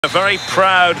A very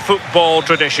proud football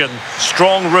tradition,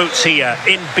 strong roots here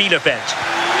in Bielefeld.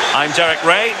 I'm Derek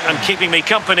Ray, and keeping me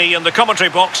company in the commentary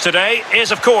box today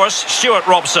is, of course, Stuart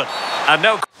Robson. And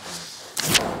no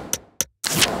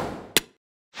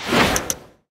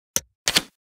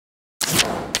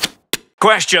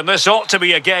question, this ought to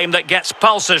be a game that gets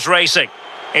pulses racing.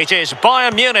 It is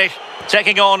Bayern Munich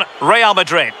taking on Real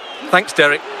Madrid. Thanks,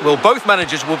 Derek. Well, both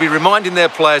managers will be reminding their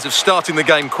players of starting the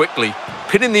game quickly,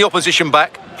 pinning the opposition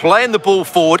back, playing the ball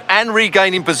forward and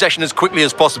regaining possession as quickly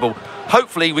as possible.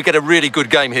 Hopefully we get a really good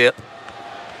game here.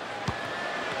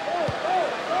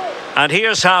 And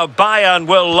here's how Bayern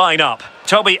will line up.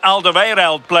 Toby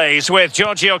Alderweireld plays with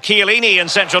Giorgio Chiellini in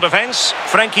central defence.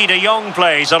 Frenkie de Jong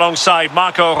plays alongside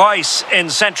Marco Reus in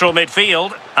central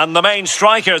midfield. And the main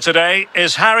striker today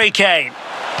is Harry Kane.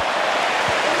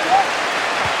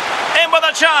 In with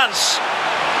a chance.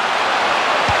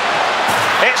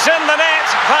 It's in the net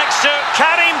thanks to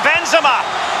Karim Benzema.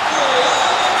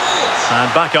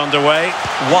 And back underway,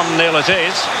 1-0 it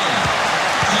is.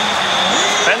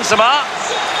 Benzema,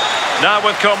 now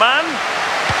with Coman.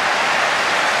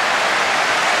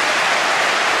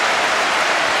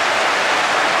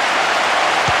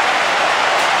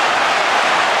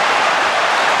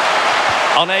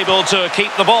 Unable to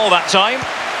keep the ball that time.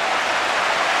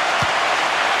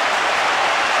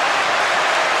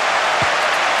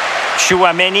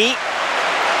 Chouameni.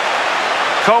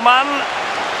 Coman.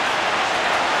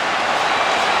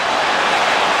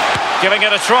 Giving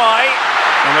it a try.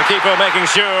 And the keeper making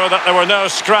sure that there were no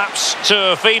scraps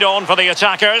to feed on for the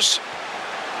attackers.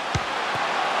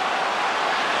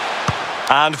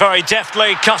 And very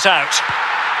deftly cut out.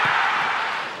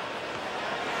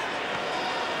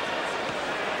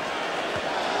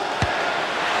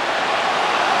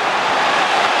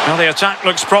 Now the attack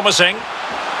looks promising.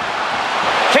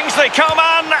 Kingsley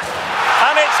Coman,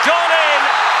 and it's gone in,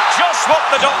 just what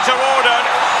the doctor ordered.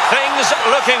 Things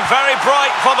looking very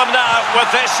bright for them now with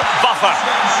this buffer.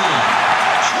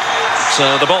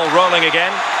 So the ball rolling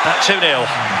again at 2-0.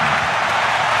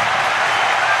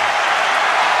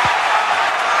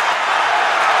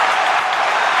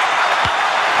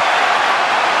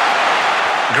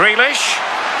 Grealish.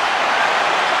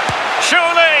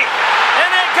 Surely,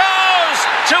 in it goes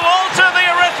to alter the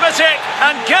arithmetic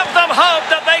and give them hope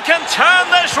that they can turn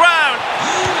this round.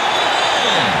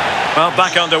 Well,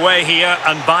 back underway here,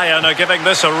 and Bayern are giving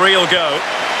this a real go.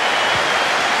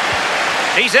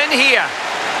 He's in here.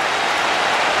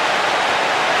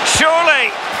 Surely,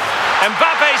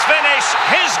 Mbappe's finish,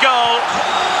 his goal.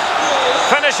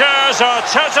 Finishers are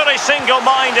totally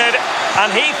single-minded, and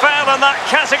he fell in that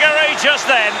category just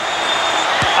then.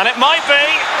 And it might be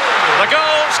the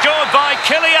goal scored by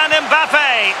Kylian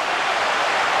Mbappe.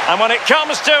 And when it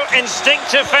comes to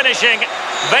instinctive finishing,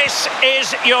 this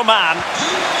is your man.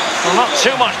 Well, not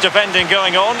too much defending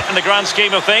going on in the grand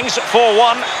scheme of things.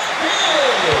 4-1.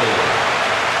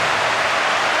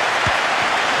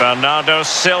 Bernardo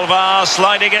Silva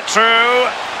sliding it through.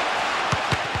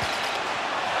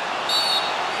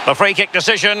 The free kick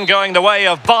decision going the way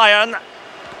of Bayern.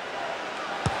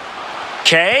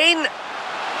 Kane.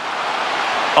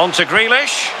 On to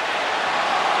Grealish.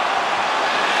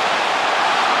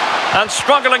 And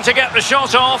struggling to get the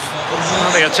shot off.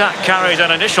 Well, the attack carried an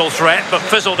initial threat, but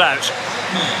fizzled out.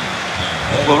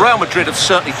 Well, Real Madrid have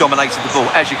certainly dominated the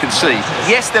ball, as you can see.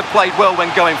 Yes, they've played well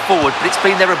when going forward, but it's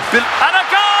been their ability... And a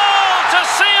goal to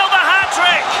seal the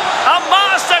hat-trick! A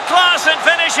masterclass in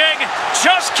finishing.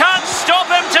 Just can't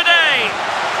stop him today.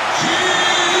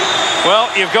 Well,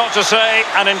 you've got to say,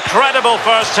 an incredible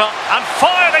first time. And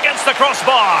fired against the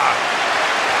crossbar.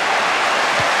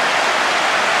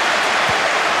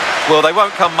 Well, they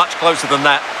won't come much closer than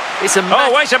that. It's a...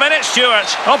 Oh, wait a minute, Stuart.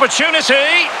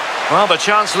 Opportunity. Well, the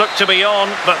chance looked to be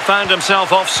on, but found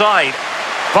himself offside.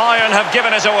 Bayern have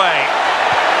given it away.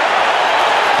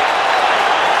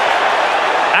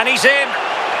 And he's in.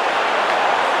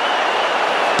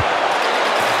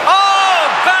 Oh,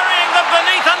 burying them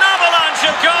beneath an avalanche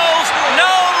of goals.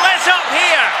 No let up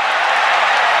here.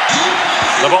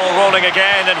 The ball rolling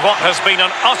again in what has been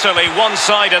an utterly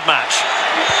one-sided match.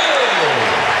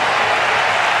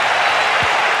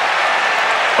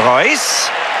 Reus.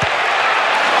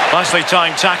 Nicely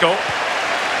timed tackle.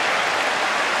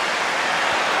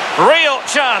 Real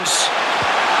chance.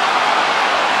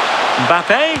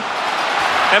 Mbappe.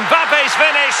 Mbappe's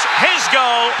finish, his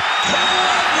goal.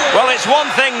 Well, it's one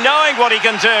thing knowing what he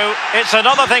can do. It's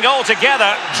another thing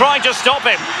altogether trying to stop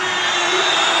him.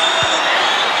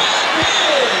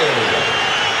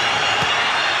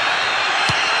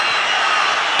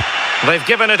 They've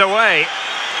given it away.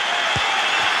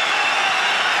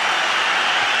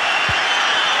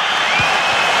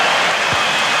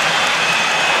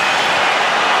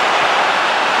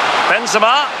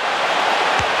 Benzema.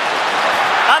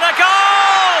 And a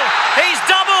goal! He's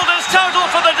doubled his total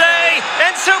for the day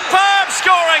in superb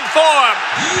scoring form.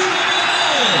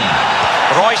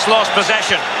 Royce lost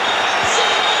possession.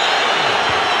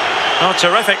 Oh,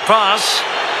 terrific pass.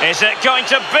 Is it going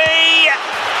to be?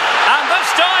 And this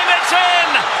time it's in!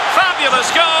 Fabulous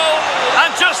goal!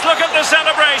 And just look at the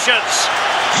celebrations.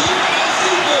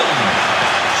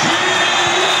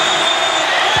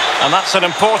 And that's an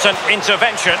important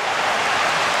intervention.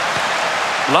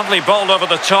 Lovely ball over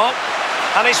the top.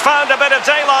 And he's found a bit of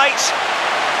daylight.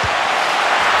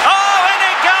 Oh, in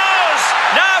it goes!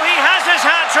 Now he has his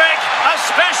hat-trick. A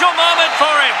special moment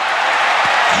for him.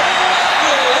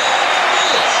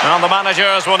 And the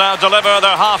managers will now deliver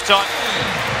their half-time.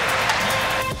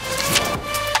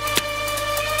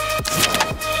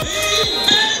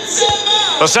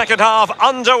 The second half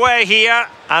underway here,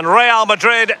 and Real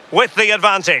Madrid with the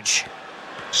advantage.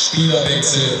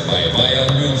 Spielerwechsel bei Bayern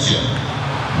München.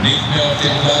 Nicht mehr auf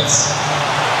dem Platz.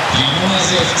 Die Nummer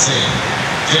 16,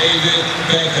 David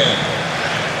Beckham.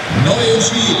 Neu im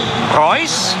Spiel.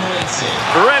 Royce.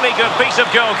 Really good piece of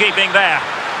goalkeeping there.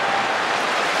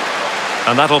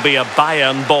 And that'll be a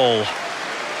Bayern ball.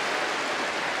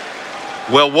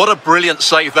 Well, what a brilliant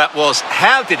save that was.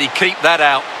 How did he keep that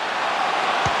out?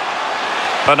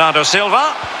 Bernardo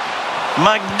Silva.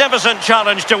 Magnificent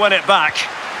challenge to win it back.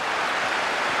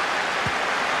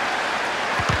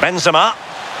 Benzema.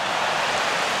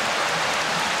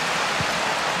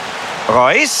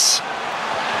 Royce.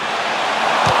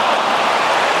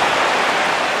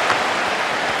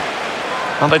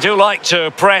 Well, they do like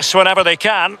to press whenever they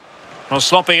can. Well,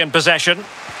 sloppy in possession.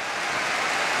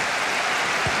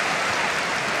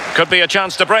 Could be a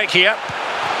chance to break here.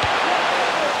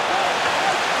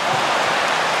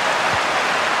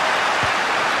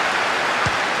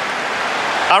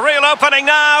 A real opening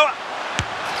now.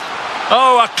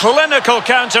 Oh, a clinical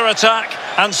counter-attack,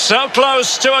 and so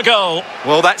close to a goal.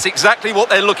 Well, that's exactly what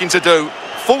they're looking to do.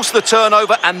 Force the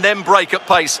turnover and then break at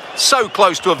pace. So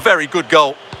close to a very good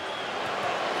goal.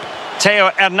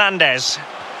 Theo Hernandez.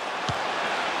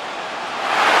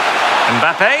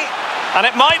 Mbappe, and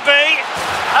it might be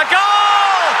a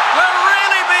goal! We're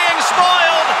really being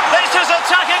spoiled. This is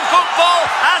attacking football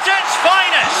at its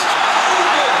finest.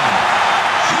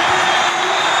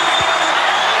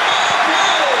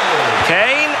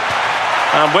 Kane,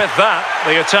 and with that,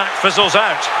 the attack fizzles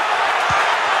out.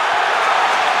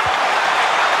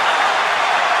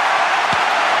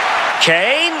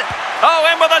 Kane, oh,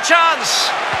 in with a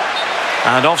chance.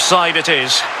 And offside it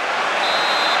is.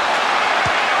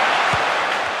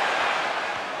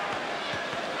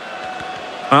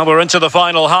 Well, we're into the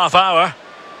final half hour.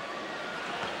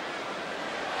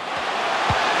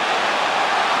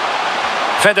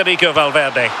 Federico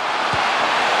Valverde.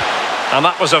 And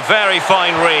that was a very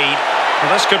fine read.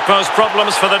 Well, this could pose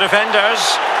problems for the defenders.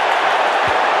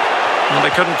 Well,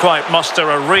 they couldn't quite muster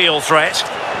a real threat.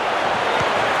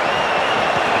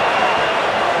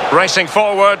 Racing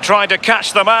forward, trying to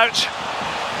catch them out.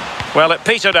 Well, it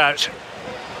petered out.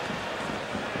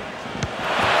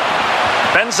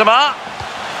 Benzema.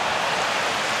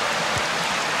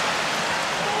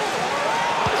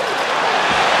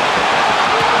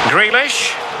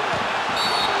 Grealish.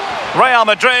 Real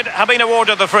Madrid have been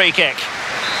awarded the free kick.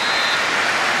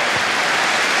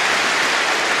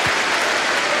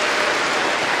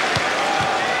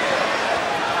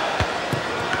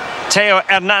 Theo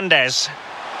Hernandez.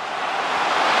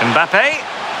 Mbappe.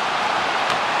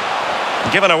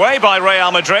 Given away by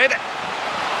Real Madrid.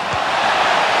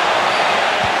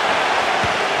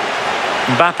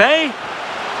 Mbappe.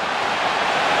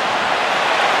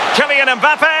 Kylian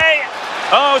Mbappe.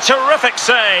 Oh, terrific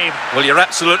save. Well, you're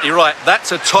absolutely right.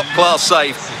 That's a top-class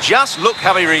save. Just look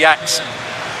how he reacts.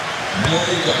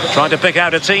 Trying to pick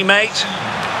out a teammate.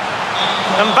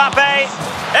 Mbappe.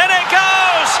 In it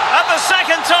goes! At the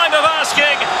second time of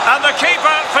asking. And the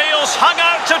keeper feels hung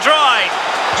out to dry.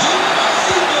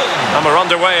 And we're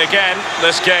underway again.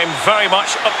 This game very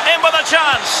much in with a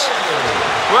chance.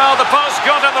 Well, the post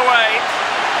got in the way.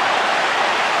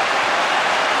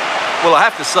 Well, I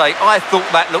have to say, I thought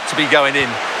that looked to be going in.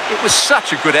 It was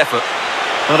such a good effort.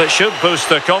 Well, it should boost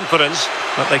their confidence,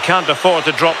 but they can't afford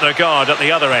to drop their guard at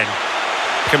the other end.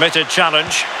 Committed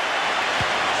challenge.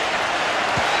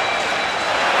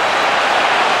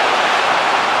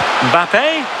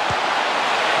 Mbappe.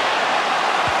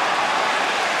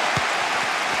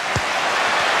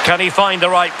 Can he find the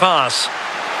right pass?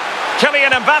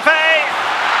 Kylian Mbappe.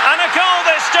 And a goal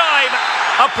this time.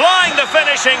 Applying the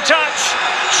finishing touch.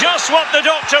 Just what the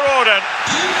doctor ordered.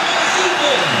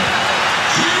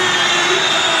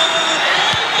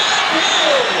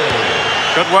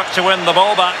 Good work to win the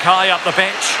ball back high up the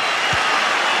pitch.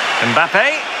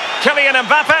 Mbappe, Kylian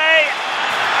Mbappe,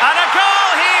 and a goal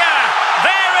here!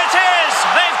 There it is!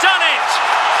 They've done it!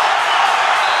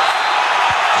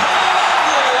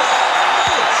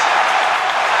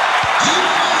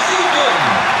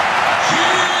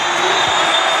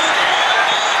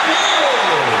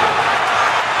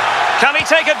 Can he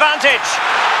take advantage?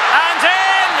 And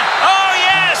in! Oh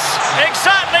yes!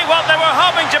 Exactly what they were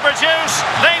hoping to produce.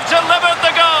 They've delivered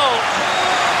the goal.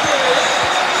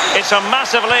 It's a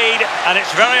massive lead, and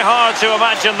it's very hard to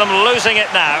imagine them losing it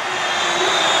now.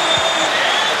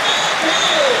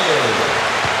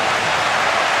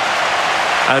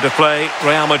 Out of play,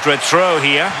 Real Madrid throw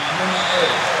here.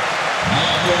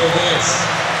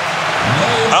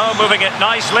 Oh, moving it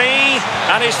nicely,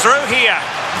 and he's through here.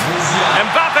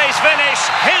 Mbappe's finish,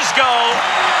 his goal.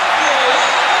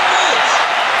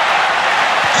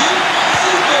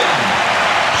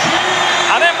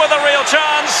 And in with a real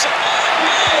chance.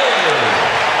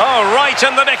 Oh, right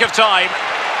in the nick of time.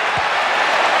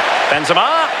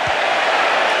 Benzema.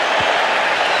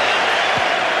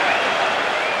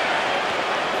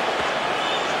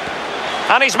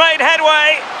 And he's made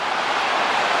headway.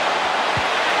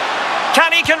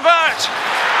 Can he convert?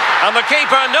 And the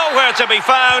keeper nowhere to be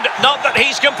found, not that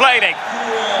he's complaining.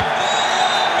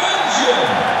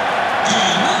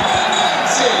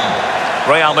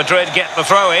 Real Madrid get the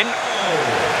throw in.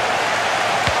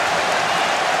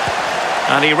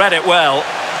 And he read it well.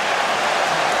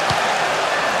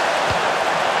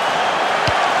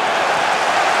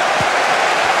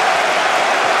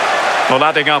 Well,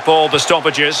 adding up all the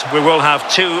stoppages, we will have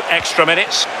 2 extra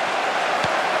minutes.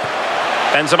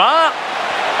 Benzema.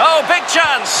 Oh, big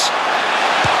chance.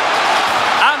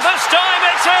 And this time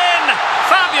it's in.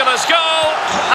 Fabulous goal.